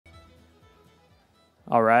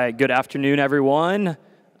All right, good afternoon, everyone.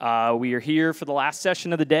 We are here for the last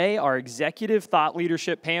session of the day, our Executive Thought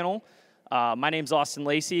Leadership panel. My name's Austin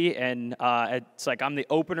Lacey, and it's like I'm the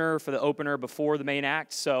opener for the opener before the main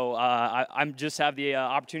act, so I'm just have the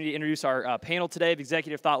opportunity to introduce our panel today of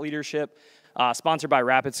Executive Thought Leadership, sponsored by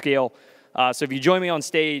RapidScale. So if you join me on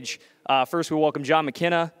stage, first we welcome John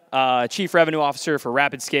McKenna, Chief Revenue Officer for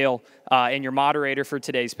RapidScale, and your moderator for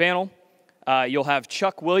today's panel. You'll have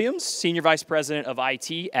Chuck Williams, Senior Vice President of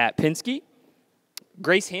IT at Penske,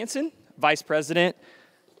 Grace Hansen, Vice President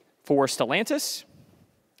for Stellantis,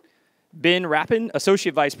 Ben Rappin,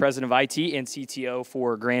 Associate Vice President of IT and CTO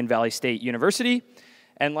for Grand Valley State University,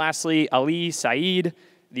 and lastly, Ali Saeed,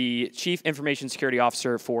 the Chief Information Security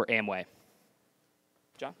Officer for Amway.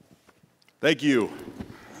 John? Thank you.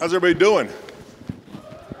 How's everybody doing?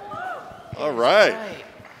 All right.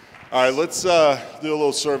 All right, let's do a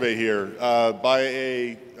little survey here.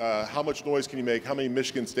 How much noise can you make? How many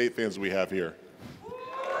Michigan State fans do we have here?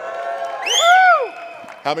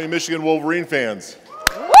 How many Michigan Wolverine fans?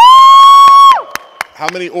 How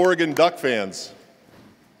many Oregon Duck fans?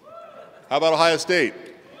 How about Ohio State?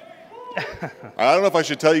 I don't know if I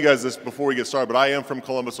should tell you guys this before we get started, but I am from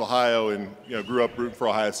Columbus, Ohio, and grew up rooting for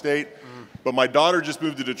Ohio State. But my daughter just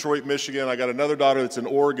moved to Detroit, Michigan. I got another daughter that's in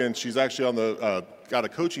Oregon. She's actually on the got a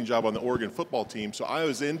coaching job on the Oregon football team. So I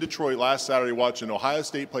was in Detroit last Saturday watching Ohio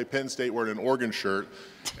State play Penn State wearing an Oregon shirt,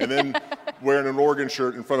 and then wearing an Oregon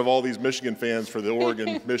shirt in front of all these Michigan fans for the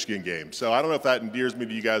Oregon-Michigan game. So I don't know if that endears me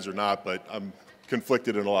to you guys or not, but I'm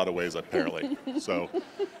conflicted in a lot of ways, apparently. So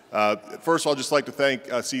first of all, I'd just like to thank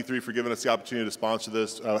C3 for giving us the opportunity to sponsor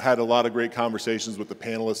this. Had a lot of great conversations with the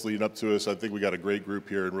panelists leading up to us. I think we got a great group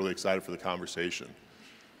here and really excited for the conversation.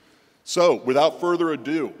 So without further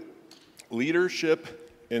ado, leadership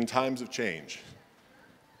in times of change.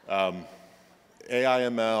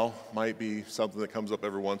 AI/ML might be something that comes up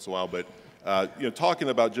every once in a while, but talking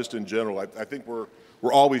about just in general, I think we're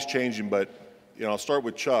always changing. But I'll start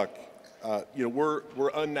with Chuck.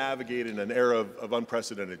 We're unnavigated in an era of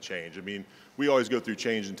unprecedented change. I mean, we always go through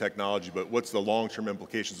change in technology, but what's the long-term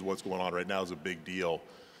implications of what's going on right now is a big deal.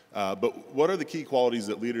 But what are the key qualities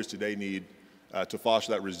that leaders today need to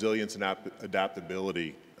foster that resilience and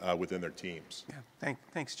adaptability within their teams? Yeah,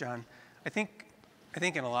 thanks, John. I think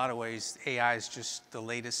in a lot of ways, AI is just the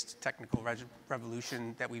latest technical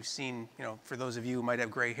revolution that we've seen. For those of you who might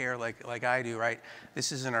have gray hair like I do, right?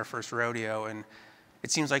 This isn't our first rodeo, and it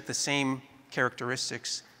seems like the same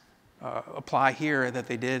characteristics apply here that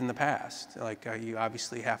they did in the past. Like you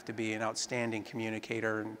obviously have to be an outstanding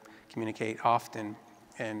communicator and communicate often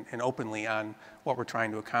and openly on what we're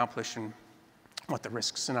trying to accomplish and what the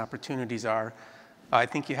risks and opportunities are. I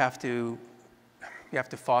think you have to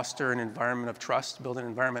foster an environment of trust, build an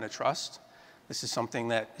environment of trust. This is something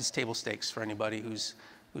that is table stakes for anybody who's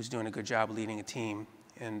doing a good job leading a team.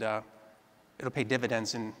 And it'll pay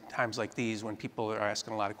dividends in times like these when people are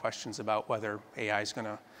asking a lot of questions about whether AI is going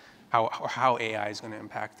to, how AI is going to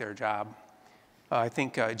impact their job. I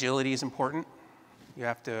think agility is important. You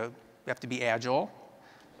have to be agile,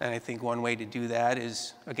 and I think one way to do that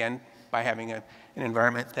is, again, by having an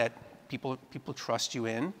environment that people trust you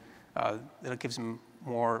in. That gives them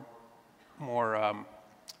more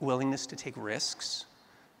willingness to take risks,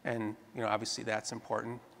 and obviously that's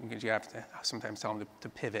important because you have to sometimes tell them to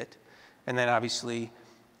pivot. And then obviously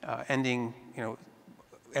ending,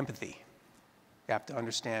 empathy. You have to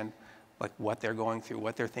understand like what they're going through,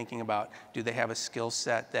 what they're thinking about. Do they have a skill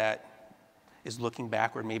set that is looking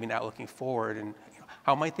backward, maybe not looking forward? And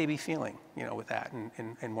how might they be feeling, with that?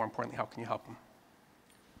 And more importantly, how can you help them?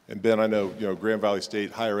 And Ben, I know, Grand Valley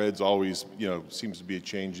State, higher ed's always, seems to be a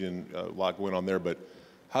change in a lot going on there. But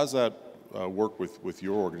how does that work with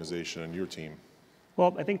your organization and your team?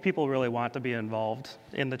 Well, I think people really want to be involved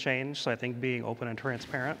in the change, so I think being open and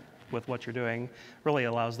transparent with what you're doing really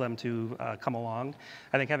allows them to come along.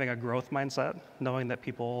 I think having a growth mindset, knowing that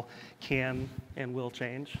people can and will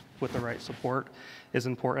change with the right support is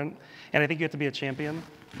important. And I think you have to be a champion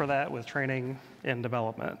for that with training and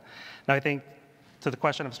development. Now, I think to the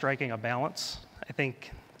question of striking a balance, I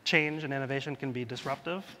think change and innovation can be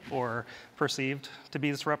disruptive or perceived to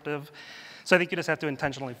be disruptive. So I think you just have to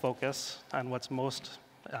intentionally focus on what's most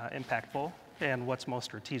impactful and what's most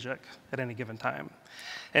strategic at any given time.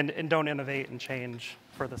 And don't innovate and change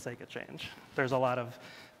for the sake of change. There's a lot of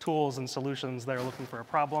tools and solutions that are looking for a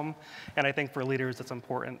problem, and I think for leaders it's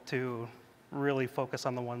important to really focus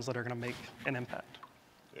on the ones that are going to make an impact.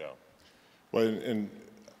 Yeah. Well, and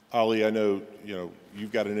Ali, I know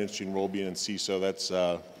you've got an interesting role being in CISO. That's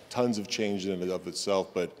tons of change in and of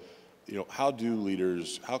itself, but how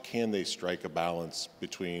can they strike a balance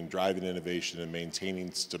between driving innovation and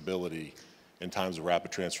maintaining stability in times of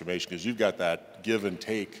rapid transformation? Because you've got that give and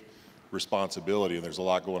take responsibility, and there's a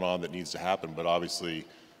lot going on that needs to happen, but obviously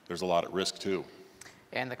there's a lot at risk too.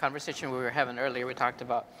 And the conversation we were having earlier, we talked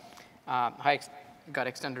about got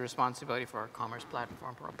extended responsibility for our commerce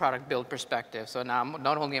platform from a product build perspective. So now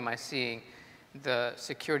not only am I seeing the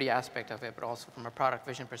security aspect of it, but also from a product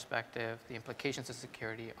vision perspective, the implications of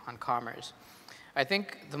security on commerce. I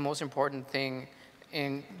think the most important thing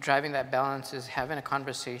in driving that balance is having a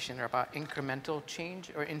conversation about incremental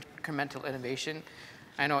change or incremental innovation.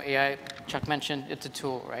 I know AI, Chuck mentioned it's a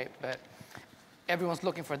tool, right? But everyone's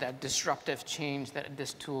looking for that disruptive change that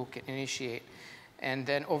this tool can initiate. And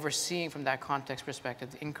then overseeing from that context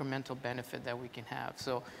perspective, the incremental benefit that we can have.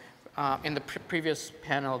 So in the previous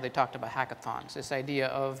panel, they talked about hackathons, this idea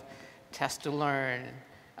of test to learn.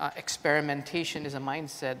 Experimentation is a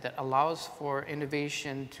mindset that allows for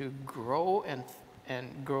innovation to grow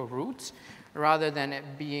and grow roots, rather than it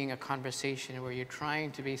being a conversation where you're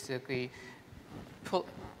trying to basically pull,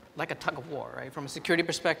 like a tug of war, right? From a security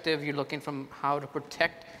perspective, you're looking from how to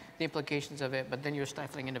protect the implications of it, but then you're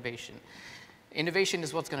stifling innovation. Innovation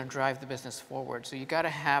is what's going to drive the business forward. So you got to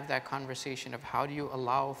have that conversation of how do you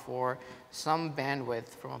allow for some bandwidth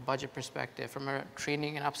from a budget perspective, from a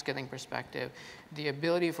training and upskilling perspective, the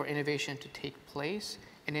ability for innovation to take place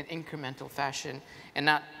in an incremental fashion and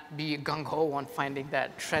not be gung-ho on finding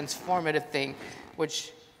that transformative thing,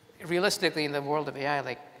 which realistically in the world of AI,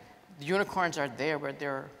 like the unicorns are there, but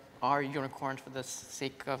there are unicorns for the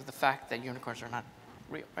sake of the fact that unicorns are not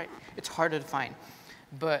real, right? It's harder to find.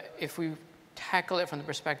 But if we tackle it from the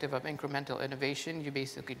perspective of incremental innovation, you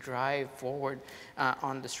basically drive forward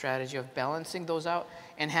on the strategy of balancing those out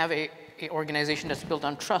and have a organization that's built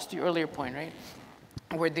on trust, your earlier point, right?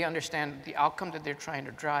 Where they understand the outcome that they're trying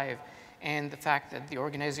to drive and the fact that the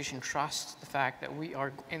organization trusts the fact that we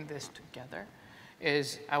are in this together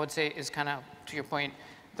is, I would say, is kind of, to your point,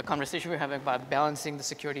 the conversation we're having about balancing the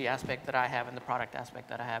security aspect that I have and the product aspect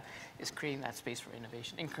that I have is creating that space for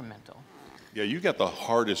innovation, incremental. Yeah, you got the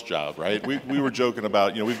hardest job, right? We were joking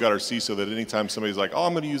about, we've got our CISO that anytime somebody's like, oh,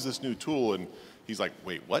 I'm going to use this new tool, and he's like,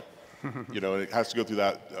 wait, what? And it has to go through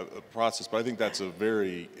that process. But I think that's a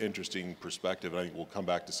very interesting perspective, and I think we'll come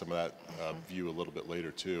back to some of that view a little bit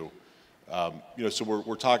later too. So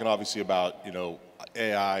we're talking obviously about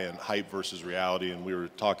AI and hype versus reality, and we were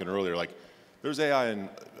talking earlier, like there's AI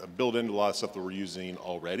built into a lot of stuff that we're using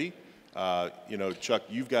already. Chuck,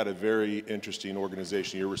 you've got a very interesting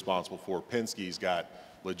organization you're responsible for. Penske's got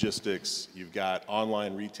logistics, you've got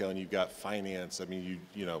online retail, and you've got finance. I mean,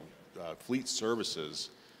 fleet services.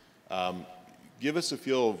 Give us a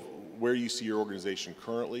feel of where you see your organization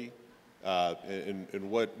currently,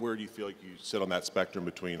 and where do you feel like you sit on that spectrum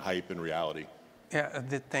between hype and reality? Yeah,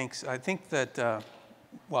 thanks. I think that,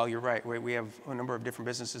 well, you're right. We have a number of different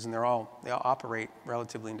businesses, and they all operate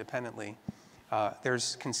relatively independently.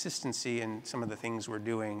 There's consistency in some of the things we're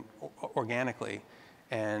doing organically,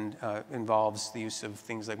 and involves the use of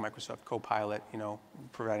things like Microsoft Copilot,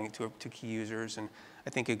 providing it to key users. And I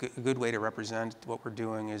think a good way to represent what we're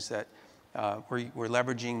doing is that we're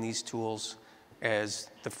leveraging these tools as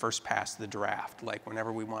the first pass to the draft. Like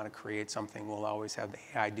whenever we want to create something, we'll always have the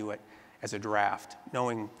AI do it as a draft,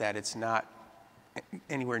 knowing that it's not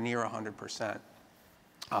anywhere near 100%,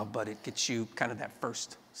 but it gets you kind of that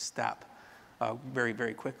first step very,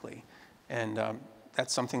 very quickly. And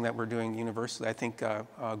that's something that we're doing universally. I think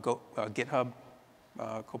GitHub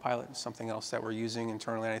Copilot is something else that we're using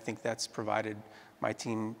internally, and I think that's provided my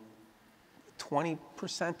team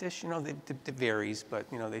 20%-ish. It varies, but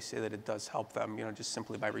they say that it does help them, just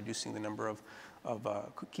simply by reducing the number of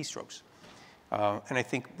keystrokes. And I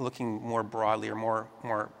think looking more broadly or more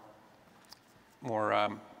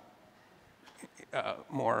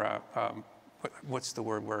what's the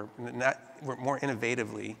word? We're more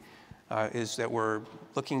innovatively is that we're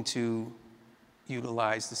looking to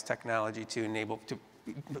utilize this technology to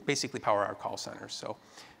basically power our call centers. So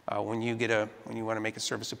when you want to make a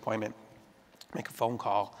service appointment, make a phone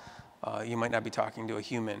call, you might not be talking to a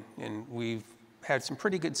human, and we've had some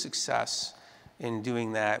pretty good success in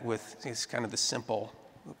doing that with it's kind of the simple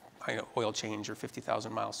oil change or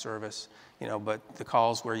 50,000 mile service, but the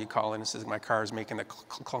calls where you call in and says my car is making a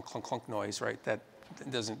clunk, clunk, clunk, clunk noise, right?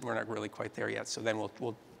 We're not really quite there yet. So then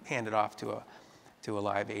we'll hand it off to a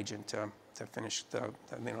live agent to finish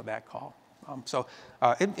that call. So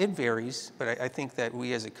it varies, but I think that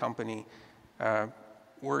we as a company,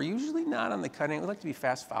 we're usually not on the cutting edge. We like to be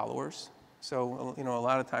fast followers. So a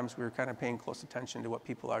lot of times we're kind of paying close attention to what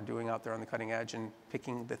people are doing out there on the cutting edge and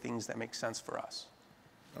picking the things that make sense for us.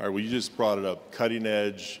 All right, well, you just brought it up, cutting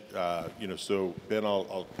edge. So Ben,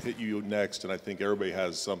 I'll hit you next, and I think everybody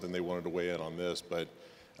has something they wanted to weigh in on this, but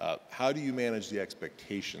how do you manage the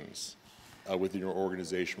expectations within your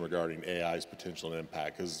organization regarding AI's potential and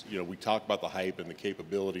impact? Because, we talk about the hype and the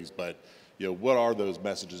capabilities, but, what are those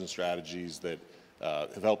messages and strategies that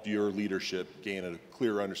have helped your leadership gain a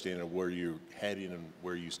clear understanding of where you're heading and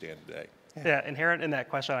where you stand today? Yeah, inherent in that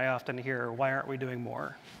question, I often hear, why aren't we doing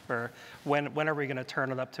more? Or when are we going to turn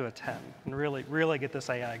it up to a 10 and really get this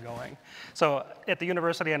AI going? So at the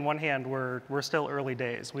university, on one hand, we're still early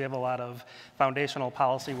days. We have a lot of foundational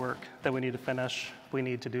policy work that we need to finish. We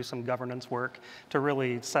need to do some governance work to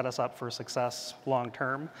really set us up for success long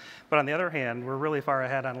term. But on the other hand, we're really far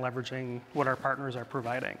ahead on leveraging what our partners are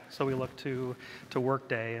providing. So we look to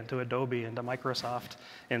Workday and to Adobe and to Microsoft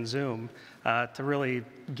and Zoom to really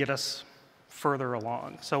get us further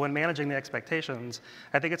along. So when managing the expectations,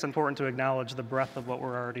 I think it's important to acknowledge the breadth of what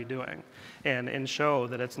we're already doing and show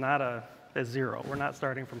that it's not a zero. We're not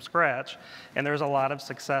starting from scratch, and there's a lot of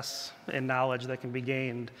success and knowledge that can be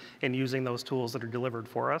gained in using those tools that are delivered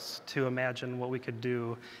for us to imagine what we could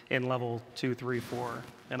do in level 2, 3, 4,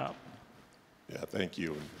 and up. Yeah, thank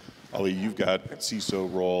you. Ali, you've got a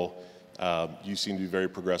CISO role. You seem to be very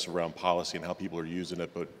progressive around policy and how people are using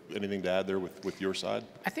it, but anything to add there with your side?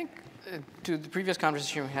 I think to the previous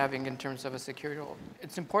conversation we're having in terms of a security role,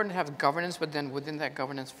 it's important to have governance, but then within that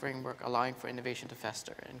governance framework, allowing for innovation to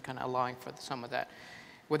fester and kind of allowing for some of that.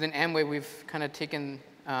 Within Amway, we've kind of taken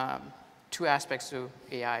two aspects to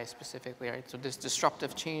AI specifically, right? So there's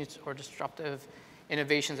disruptive change or disruptive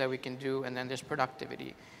innovations that we can do, and then there's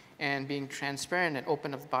productivity. And being transparent and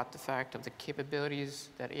open about the fact of the capabilities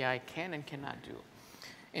that AI can and cannot do.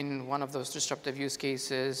 In one of those disruptive use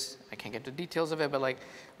cases, I can't get the details of it, but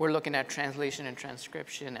we're looking at translation and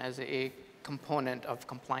transcription as a component of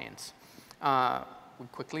compliance. We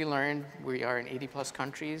quickly learned we are in 80+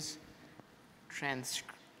 countries. Translation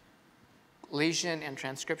and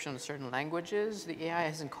transcription of certain languages, the AI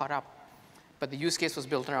hasn't caught up. But the use case was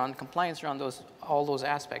built around compliance, around all those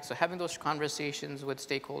aspects. So having those conversations with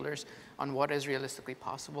stakeholders on what is realistically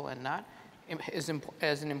possible and not is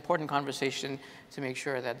an important conversation to make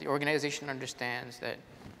sure that the organization understands that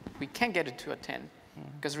we can't get it to a 10,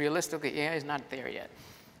 because realistically, AI is not there yet.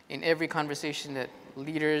 In every conversation that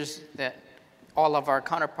leaders, that all of our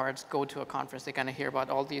counterparts go to a conference, they kind of hear about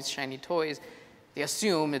all these shiny toys. They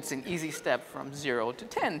assume it's an easy step from 0 to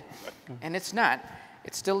 10, and it's not.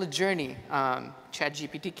 It's still a journey.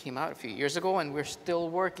 ChatGPT came out a few years ago, and we're still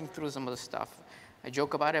working through some of the stuff. I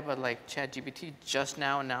joke about it, but ChatGPT just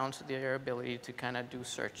now announced their ability to kind of do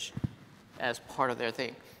search as part of their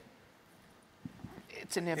thing.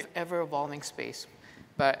 It's an ever-evolving space.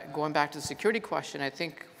 But going back to the security question, I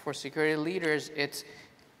think for security leaders, it's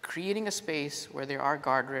creating a space where there are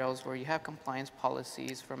guardrails, where you have compliance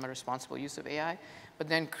policies from a responsible use of AI, but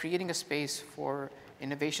then creating a space for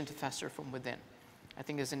innovation to fester from within. I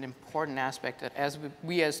think is an important aspect that as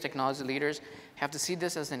we as technology leaders have to see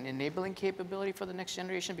this as an enabling capability for the next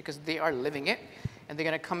generation, because they are living it and they're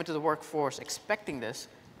going to come into the workforce expecting this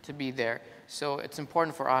to be there. So it's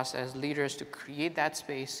important for us as leaders to create that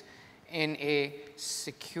space in a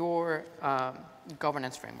secure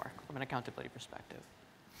governance framework from an accountability perspective.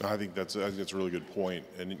 No, I think that's a really good point.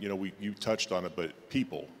 And you touched on it, but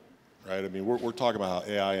people. Right? I mean, we're talking about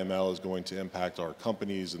how AI ML is going to impact our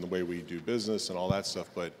companies and the way we do business and all that stuff,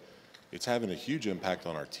 but it's having a huge impact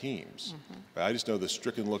on our teams. Mm-hmm. I just know the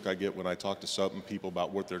stricken look I get when I talk to some people about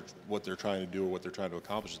what they're trying to do or what they're trying to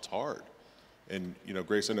accomplish. It's hard. And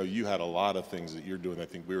Grace, I know you had a lot of things that you're doing. I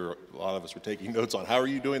think a lot of us were taking notes on how are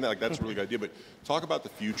you doing that. That's a really good idea. But talk about the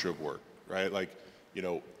future of work, right?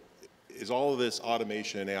 Is all of this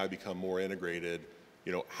automation and AI become more integrated?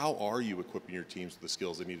 How are you equipping your teams with the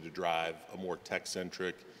skills they need to drive a more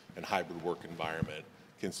tech-centric and hybrid work environment,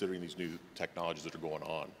 considering these new technologies that are going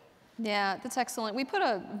on? Yeah, that's excellent. We put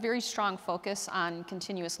a very strong focus on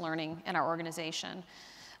continuous learning in our organization.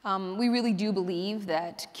 We really do believe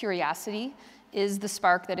that curiosity is the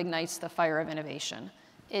spark that ignites the fire of innovation.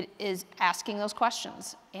 It is asking those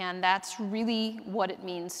questions, and that's really what it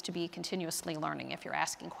means to be continuously learning. If you're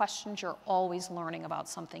asking questions, you're always learning about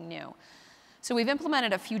something new. So we've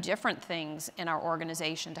implemented a few different things in our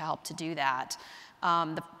organization to help to do that.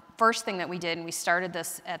 The first thing that we did, and we started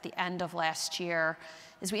this at the end of last year,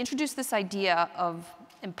 is we introduced this idea of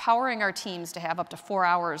empowering our teams to have up to 4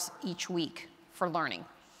 hours each week for learning.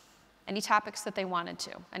 Any topics that they wanted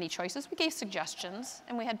to. Any choices, we gave suggestions,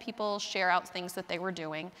 and we had people share out things that they were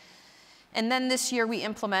doing. And then this year we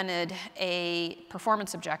implemented a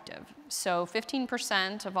performance objective. So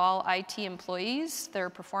 15% of all IT employees, their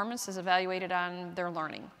performance is evaluated on their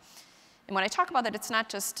learning. And when I talk about that, it's not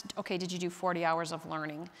just, okay, did you do 40 hours of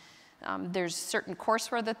learning? There's certain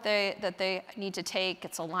courseware that they need to take.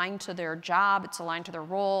 It's aligned to their job. It's aligned to their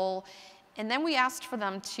role. And then we asked for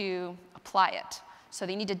them to apply it. So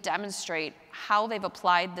they need to demonstrate how they've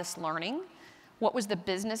applied this learning, what was the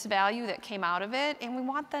business value that came out of it, and we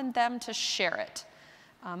want them to share it.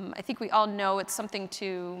 I think we all know it's something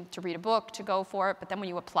to read a book, to go for it, but then when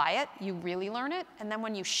you apply it, you really learn it. And then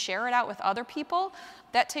when you share it out with other people,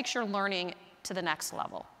 that takes your learning to the next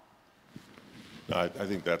level. I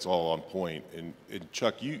think that's all on point. And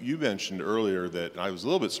Chuck, you mentioned earlier that, and I was a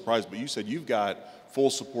little bit surprised, but you said you've got full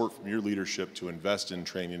support from your leadership to invest in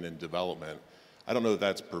training and development. I don't know that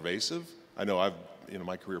that's pervasive. I know I've, in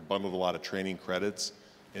my career, bundled a lot of training credits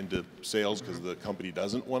into sales because the company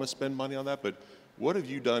doesn't want to spend money on that. But what have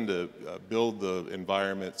you done to build the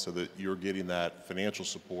environment so that you're getting that financial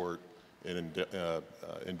support and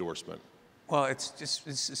endorsement? Well, it's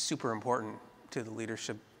super important to the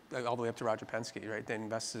leadership, all the way up to Roger Penske, right? They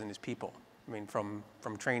invested in his people. I mean, from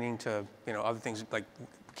training to other things like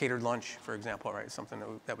catered lunch, for example, right? Something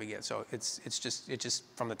that we get. So it's just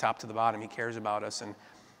from the top to the bottom. He cares about us, and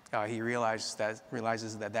he realizes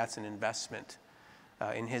that that's an investment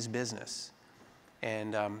in his business,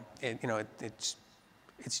 and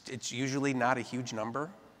it's usually not a huge number,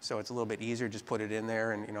 so it's a little bit easier. Just put it in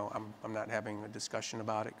there, and I'm not having a discussion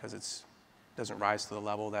about it because it doesn't rise to the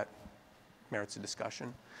level that merits a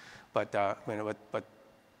discussion. But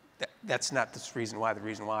that's not the reason why. The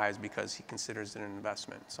reason why is because he considers it an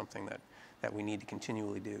investment, something that we need to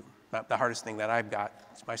continually do. The hardest thing that I've got,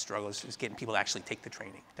 my struggle is getting people to actually take the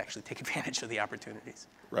training, to actually take advantage of the opportunities.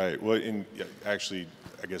 Right. Well, actually,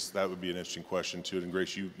 I guess that would be an interesting question too. And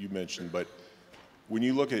Grace, you mentioned, but when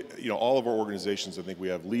you look at all of our organizations, I think we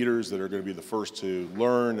have leaders that are going to be the first to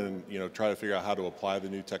learn and try to figure out how to apply the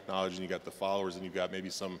new technology. And you got the followers, and you've got maybe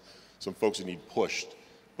some folks that need pushed.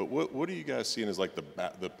 But what are you guys seeing as like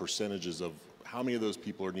the percentages of how many of those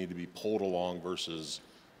people need to be pulled along versus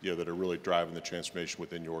that are really driving the transformation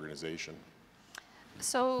within your organization?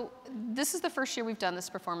 So this is the first year we've done this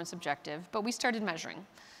performance objective, but we started measuring.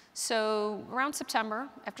 So around September,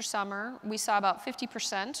 after summer, we saw about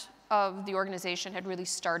 50% of the organization had really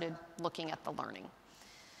started looking at the learning.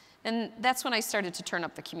 And that's when I started to turn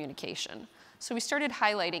up the communication. So we started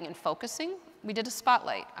highlighting and focusing. We did a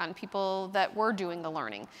spotlight on people that were doing the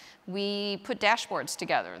learning. We put dashboards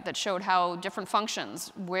together that showed how different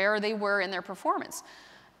functions, where they were in their performance.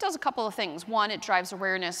 It does a couple of things. One, it drives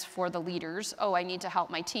awareness for the leaders. Oh, I need to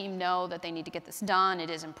help my team know that they need to get this done.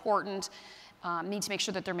 It is important. Need to make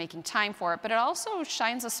sure that they're making time for it. But it also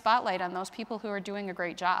shines a spotlight on those people who are doing a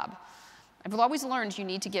great job. I've always learned you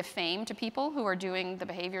need to give fame to people who are doing the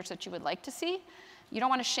behaviors that you would like to see. You don't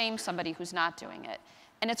want to shame somebody who's not doing it.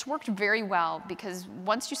 And it's worked very well because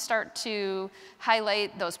once you start to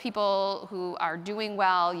highlight those people who are doing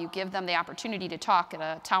well, you give them the opportunity to talk at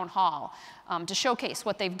a town hall, to showcase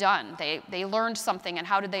what they've done. They learned something and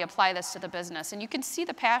how did they apply this to the business. And you can see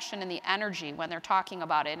the passion and the energy when they're talking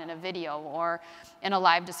about it in a video or in a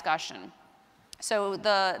live discussion. So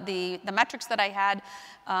the metrics that I had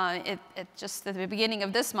just at the beginning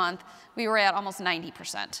of this month, we were at almost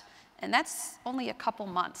 90%. And that's only a couple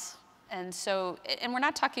months. And so, and we're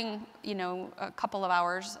not talking, a couple of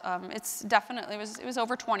hours. It's definitely, it was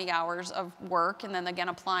over 20 hours of work and then again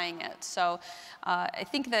applying it. So I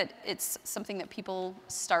think that it's something that people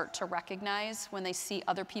start to recognize when they see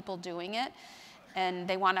other people doing it and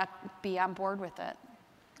they want to be on board with it.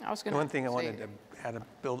 One thing I wanted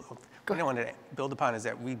to build upon is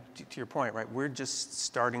that to your point, right, we're just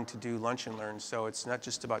starting to do lunch and learn. So it's not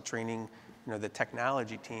just about training the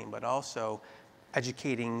technology team, but also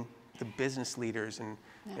educating the business leaders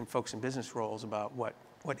and folks in business roles about what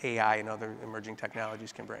AI and other emerging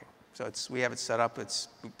technologies can bring. So we have it set up.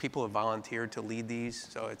 People have volunteered to lead these,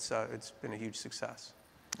 so it's been a huge success.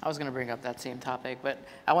 I was going to bring up that same topic, but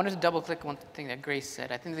I wanted to double click one thing that Grace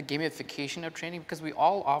said. I think the gamification of training, because we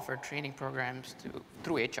all offer training programs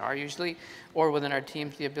through HR usually, or within our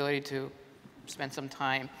teams, the ability to spend some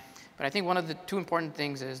time. But I think one of the two important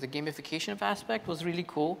things is the gamification of aspect was really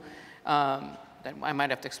cool. That I might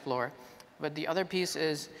have to explore. But the other piece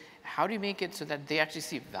is, how do you make it so that they actually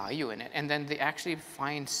see value in it and then they actually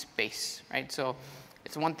find space, right? So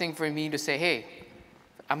it's one thing for me to say, hey,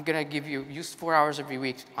 I'm gonna use 4 hours every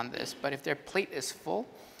week on this, but if their plate is full,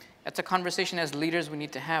 that's a conversation as leaders we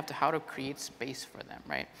need to have to how to create space for them,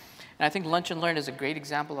 right? And I think Lunch and Learn is a great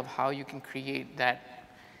example of how you can create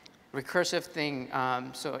that recursive thing.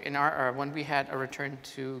 So in when we had a return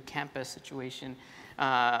to campus situation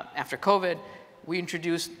after COVID, we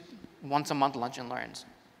introduced once a month lunch and learns.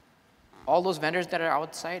 All those vendors that are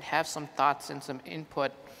outside have some thoughts and some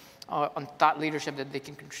input on thought leadership that they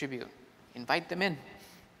can contribute. Invite them in.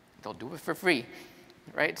 They'll do it for free,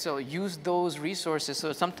 right? So use those resources.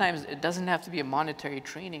 So sometimes it doesn't have to be a monetary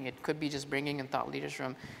training. It could be just bringing in thought leaders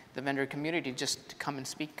from the vendor community just to come and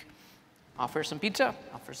speak. Offer some pizza,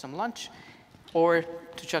 offer some lunch. Or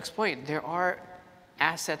to Chuck's point, there are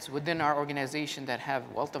assets within our organization that have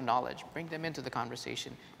wealth of knowledge. Bring them into the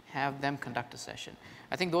conversation. Have them conduct a session.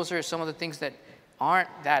 I think those are some of the things that aren't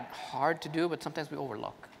that hard to do, but sometimes we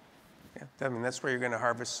overlook. Yeah, I mean, that's where you're going to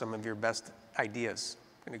harvest some of your best ideas.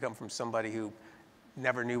 It's going to come from somebody who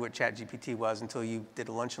never knew what ChatGPT was until you did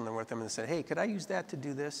a lunch and learn with them and said, hey, could I use that to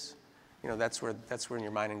do this? You know, that's where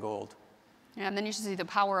you're mining gold. Yeah, and then you should see the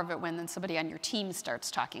power of it when then somebody on your team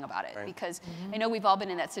starts talking about it. Right. Because I know we've all been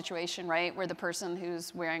in that situation, right, where the person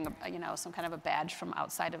who's wearing, some kind of a badge from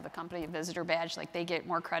outside of the company, a visitor badge, like they get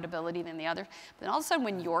more credibility than the other. But then all of a sudden,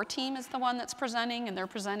 when your team is the one that's presenting, and they're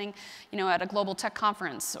presenting, at a global tech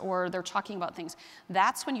conference, or they're talking about things,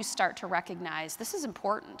 that's when you start to recognize this is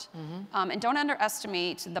important. And don't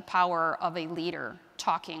underestimate the power of a leader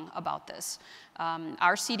talking about this.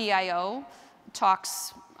 Our CDIO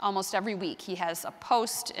talks almost every week. He has a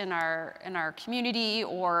post in our community,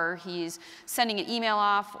 or he's sending an email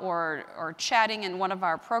off, or chatting in one of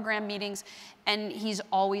our program meetings, and he's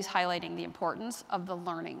always highlighting the importance of the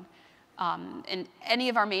learning. In any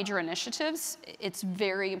of our major initiatives, it's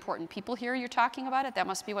very important. People hear you're talking about it, that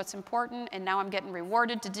must be what's important, and now I'm getting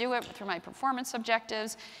rewarded to do it through my performance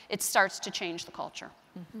objectives. It starts to change the culture.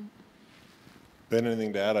 Ben,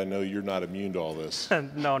 anything to add? I know you're not immune to all this.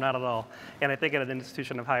 No, not at all. And I think at an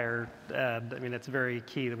institution of higher ed, it's very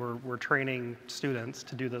key that we're training students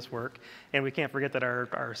to do this work, and we can't forget that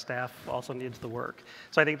our staff also needs the work.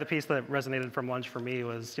 So I think the piece that resonated from lunch for me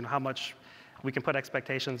was, how much we can put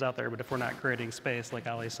expectations out there, but if we're not creating space, like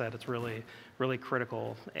Ali said, it's really, really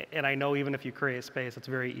critical. And I know even if you create space, it's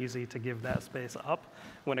very easy to give that space up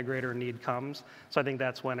when a greater need comes. So I think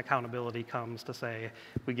that's when accountability comes to say,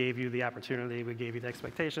 we gave you the opportunity, we gave you the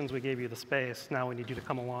expectations, we gave you the space, now we need you to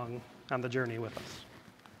come along on the journey with us.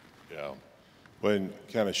 Yeah. When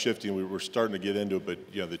kind of shifting, we were starting to get into it, but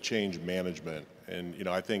the change management. And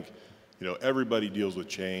I think everybody deals with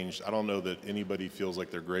change. I don't know that anybody feels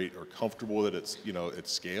like they're great or comfortable with it at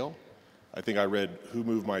scale. I think I read Who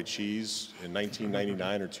Moved My Cheese in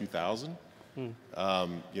 1999 or 2000.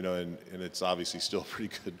 And it's obviously still a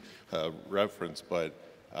pretty good reference, but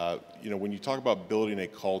when you talk about building a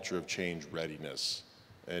culture of change readiness,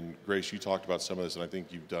 and Grace, you talked about some of this, and I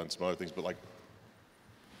think you've done some other things, but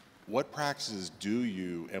what practices do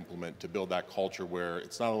you implement to build that culture where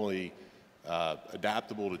it's not only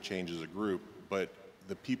adaptable to change as a group, but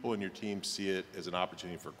the people in your team see it as an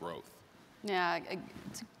opportunity for growth? Yeah,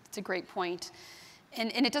 it's a great point.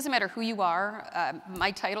 And it doesn't matter who you are.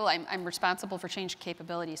 My title, I'm responsible for change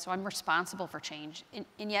capability, so I'm responsible for change.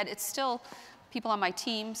 And yet it's still, people on my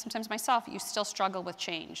team, sometimes myself, you still struggle with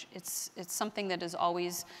change. It's something that is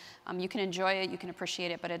always, you can enjoy it, you can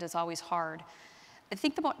appreciate it, but it is always hard. I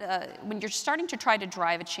think when you're starting to try to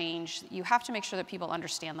drive a change, you have to make sure that people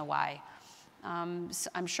understand the why.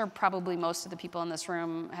 I'm sure probably most of the people in this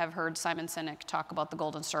room have heard Simon Sinek talk about the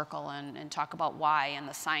golden circle and talk about why and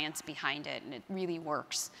the science behind it, and it really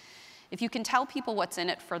works. If you can tell people what's in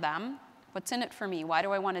it for them, what's in it for me, why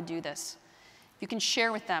do I want to do this? You can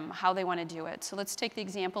share with them how they want to do it. So let's take the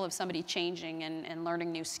example of somebody changing and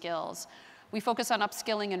learning new skills. We focus on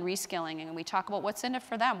upskilling and reskilling, and we talk about what's in it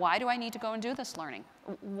for them. Why do I need to go and do this learning?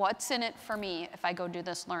 What's in it for me if I go do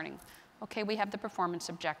this learning? Okay, we have the performance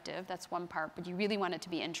objective, that's one part, but you really want it to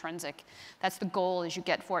be intrinsic. That's the goal, is you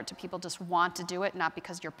get for it to people just want to do it, not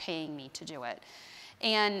because you're paying me to do it.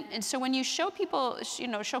 And so when you show people,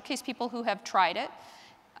 showcase people who have tried it,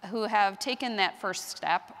 who have taken that first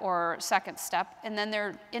step or second step, and then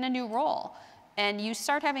they're in a new role, and you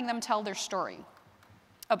start having them tell their story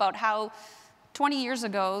about how 20 years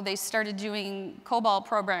ago they started doing COBOL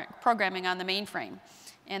programming on the mainframe,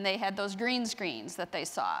 and they had those green screens that they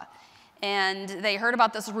saw. And they heard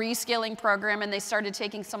about this reskilling program, and they started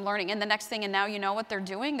taking some learning. And the next thing, and now you know what they're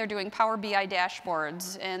doing? They're doing Power BI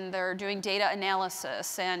dashboards, and they're doing data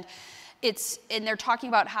analysis. And they're talking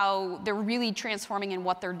about how they're really transforming in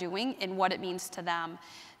what they're doing and what it means to them.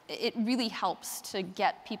 It really helps to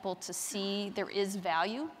get people to see there is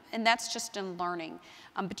value, and that's just in learning.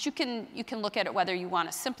 But you can look at it whether you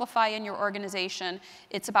want to simplify in your organization.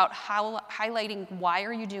 It's about highlighting why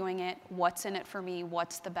are you doing it, what's in it for me,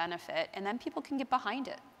 what's the benefit, and then people can get behind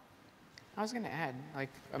it. I was going to add, like,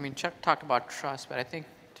 I mean, Chuck talked about trust, but I think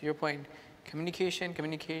to your point, communication,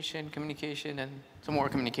 communication, communication, and some more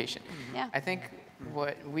communication. Yeah. I think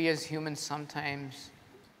what we as humans sometimes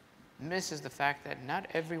miss is the fact that not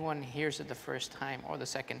everyone hears it the first time or the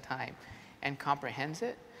second time and comprehends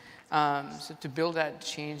it. So to build that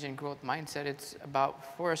change and growth mindset, it's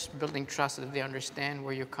about first building trust so that they understand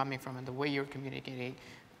where you're coming from and the way you're communicating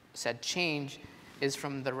said change is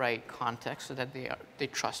from the right context so that they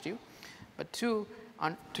trust you. But two,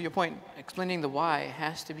 to your point, explaining the why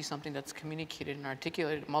has to be something that's communicated and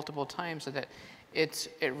articulated multiple times so that it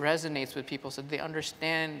resonates with people so they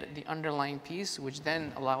understand the underlying piece, which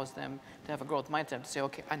then allows them to have a growth mindset to say,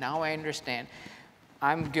 okay, now I understand.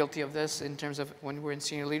 I'm guilty of this in terms of when we're in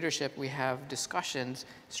senior leadership, we have discussions,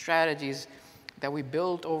 strategies that we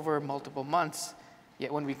build over multiple months,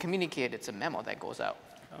 yet when we communicate, it's a memo that goes out.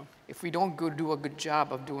 If we don't do a good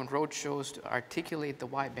job of doing road shows to articulate the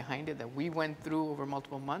why behind it that we went through over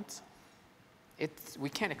multiple months, we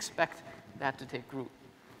can't expect that to take root.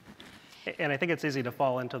 And I think it's easy to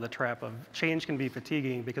fall into the trap of change can be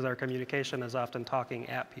fatiguing because our communication is often talking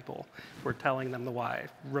at people. We're telling them the why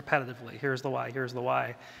repetitively. Here's the why, here's the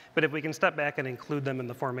why. But if we can step back and include them in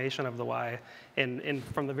the formation of the why, and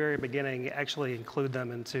from the very beginning, actually include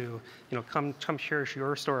them into, come share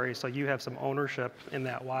your story so you have some ownership in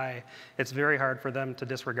that why, it's very hard for them to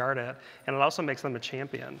disregard it. And it also makes them a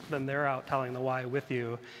champion. Then they're out telling the why with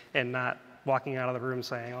you and not walking out of the room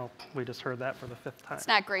saying, oh, we just heard that for the 5th time. It's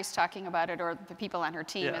not Grace talking about it or the people on her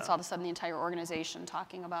team. Yeah. It's all of a sudden the entire organization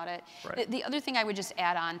talking about it. Right. The other thing I would just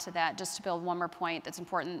add on to that, just to build one more point that's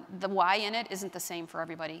important, the why in it isn't the same for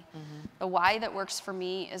everybody. Mm-hmm. The why that works for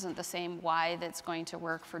me isn't the same why that's going to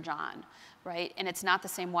work for John, right? And it's not the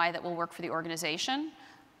same why that will work for the organization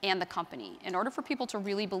and the company. In order for people to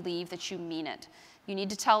really believe that you mean it, you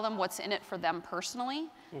need to tell them what's in it for them personally,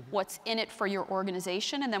 what's in it for your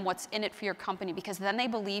organization, and then what's in it for your company, because then they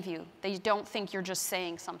believe you. They don't think you're just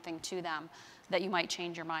saying something to them that you might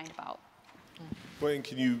change your mind about. Well, and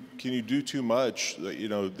can you do too much that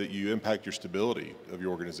you impact your stability of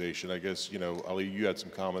your organization? I guess, Ali, you had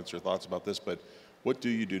some comments or thoughts about this, but what do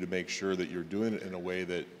you do to make sure that you're doing it in a way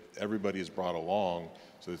that everybody is brought along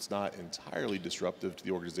so it's not entirely disruptive to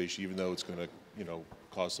the organization, even though it's going to,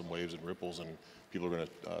 cause some waves and ripples and people are going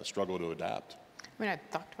to struggle to adapt? I mean, I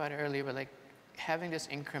talked about it earlier, but like having this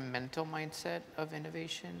incremental mindset of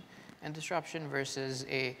innovation and disruption versus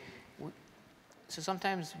so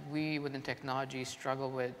sometimes we within technology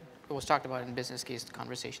struggle with, it was talked about in business case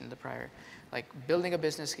conversation the prior, like building a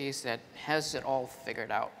business case that has it all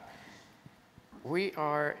figured out. We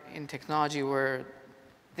are in technology where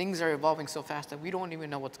things are evolving so fast that we don't even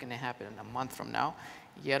know what's going to happen in a month from now,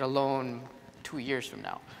 yet alone 2 years from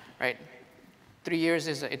now, right? 3 years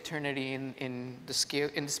is an eternity in the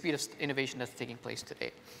speed of innovation that's taking place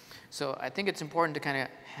today. So I think it's important to kind of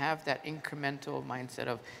have that incremental mindset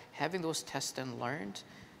of having those test and learned,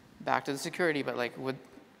 back to the security, but like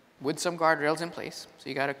with some guardrails in place. So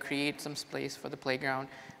you got to create some space for the playground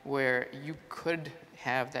where you could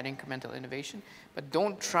have that incremental innovation, but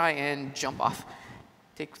don't try and jump off.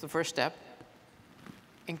 Take the first step,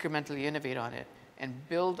 incrementally innovate on it, and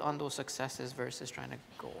build on those successes versus trying to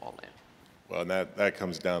go all in. Well, and that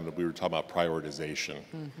comes down to, we were talking about prioritization,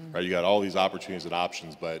 right? You got all these opportunities and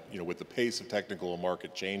options, but with the pace of technical and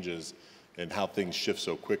market changes and how things shift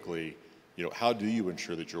so quickly, how do you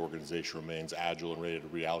ensure that your organization remains agile and ready to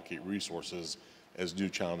reallocate resources as new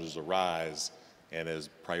challenges arise and as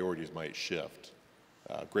priorities might shift?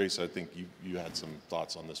 Grace, I think you had some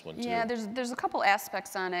thoughts on this one too. Yeah, there's a couple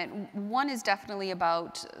aspects on it. One is definitely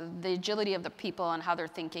about the agility of the people and how they're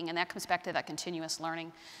thinking, and that comes back to that continuous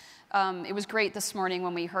learning. It was great this morning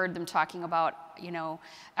when we heard them talking about,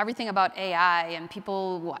 everything about AI and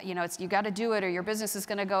people, you got to do it or your business is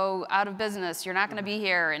going to go out of business. You're not going to be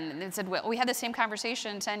here. And it said, well, we had the same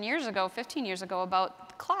conversation 10 years ago, 15 years ago about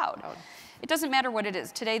the cloud. It doesn't matter what it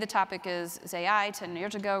is. Today the topic is AI. 10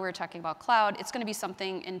 years ago we were talking about cloud. It's going to be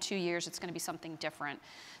something in 2 years. It's going to be something different.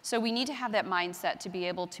 So we need to have that mindset to be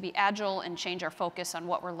able to be agile and change our focus on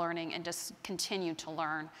what we're learning and just continue to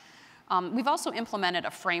learn. We've also implemented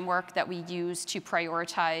a framework that we use to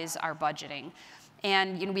prioritize our budgeting.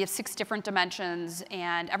 And we have 6 different dimensions,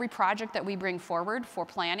 and every project that we bring forward for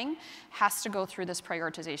planning has to go through this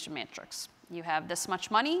prioritization matrix. You have this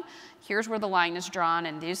much money, here's where the line is drawn,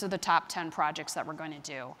 and these are the top 10 projects that we're going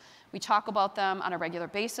to do. We talk about them on a regular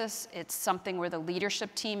basis. It's something where the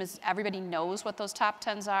leadership team is, everybody knows what those top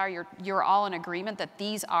 10s are. You're all in agreement that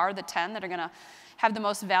these are the 10 that are gonna have the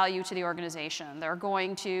most value to the organization. They're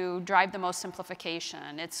going to drive the most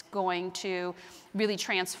simplification. It's going to really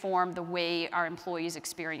transform the way our employees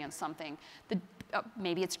experience something.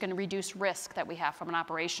 Maybe it's going to reduce risk that we have from an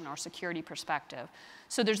operation or security perspective.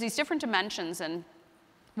 So there's these different dimensions, and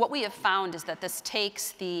what we have found is that this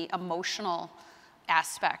takes the emotional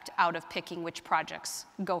aspect out of picking which projects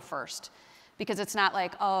go first. Because it's not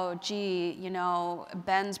like, oh, gee, you know,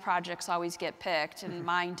 Ben's projects always get picked and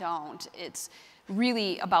mine don't. It's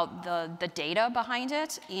really about the data behind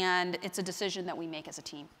it, and it's a decision that we make as a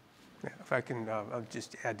team. Yeah, if I can, I'll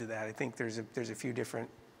just add to that. I think there's a few different,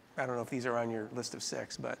 I don't know if these are on your list of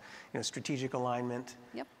 6, but you know, strategic alignment,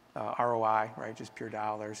 Yep. ROI, right, just pure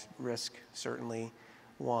dollars, risk, certainly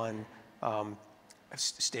one,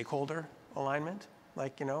 stakeholder alignment,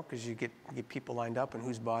 like, you know, because you get people lined up and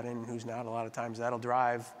who's bought in and who's not. A lot of times that'll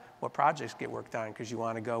drive what projects get worked on, because you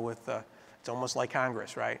want to go with, it's almost like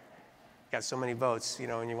Congress, right? Got so many votes, you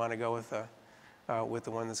know, and you want to go with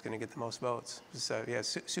the one that's going to get the most votes. So yeah,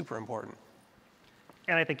 super important.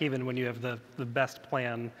 And I think even when you have the best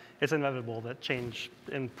plan, it's inevitable that change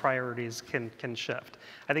in priorities can shift.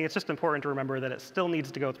 I think it's just important to remember that it still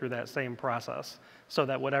needs to go through that same process, so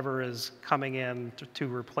that whatever is coming in to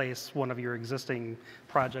replace one of your existing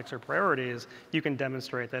projects or priorities, you can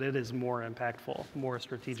demonstrate that it is more impactful, more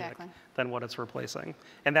strategic than what it's replacing.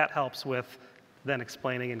 And that helps with then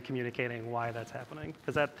explaining and communicating why that's happening,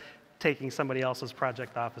 because that taking somebody else's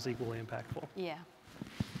project off is equally impactful. Yeah.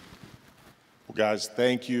 Well, guys,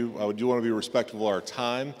 thank you. We do want to be respectful of our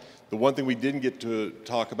time. The one thing we didn't get to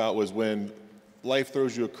talk about was when life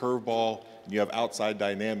throws you a curveball and you have outside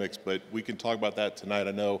dynamics, but we can talk about that tonight.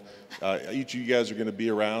 I know each of you guys are going to be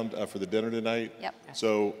around for the dinner tonight. Yep.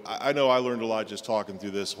 So I know I learned a lot just talking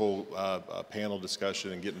through this whole panel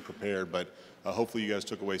discussion and getting prepared, but hopefully you guys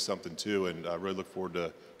took away something too, and I really look forward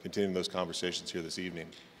to continuing those conversations here this evening.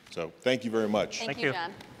 So thank you very much. Thank you,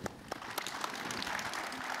 John.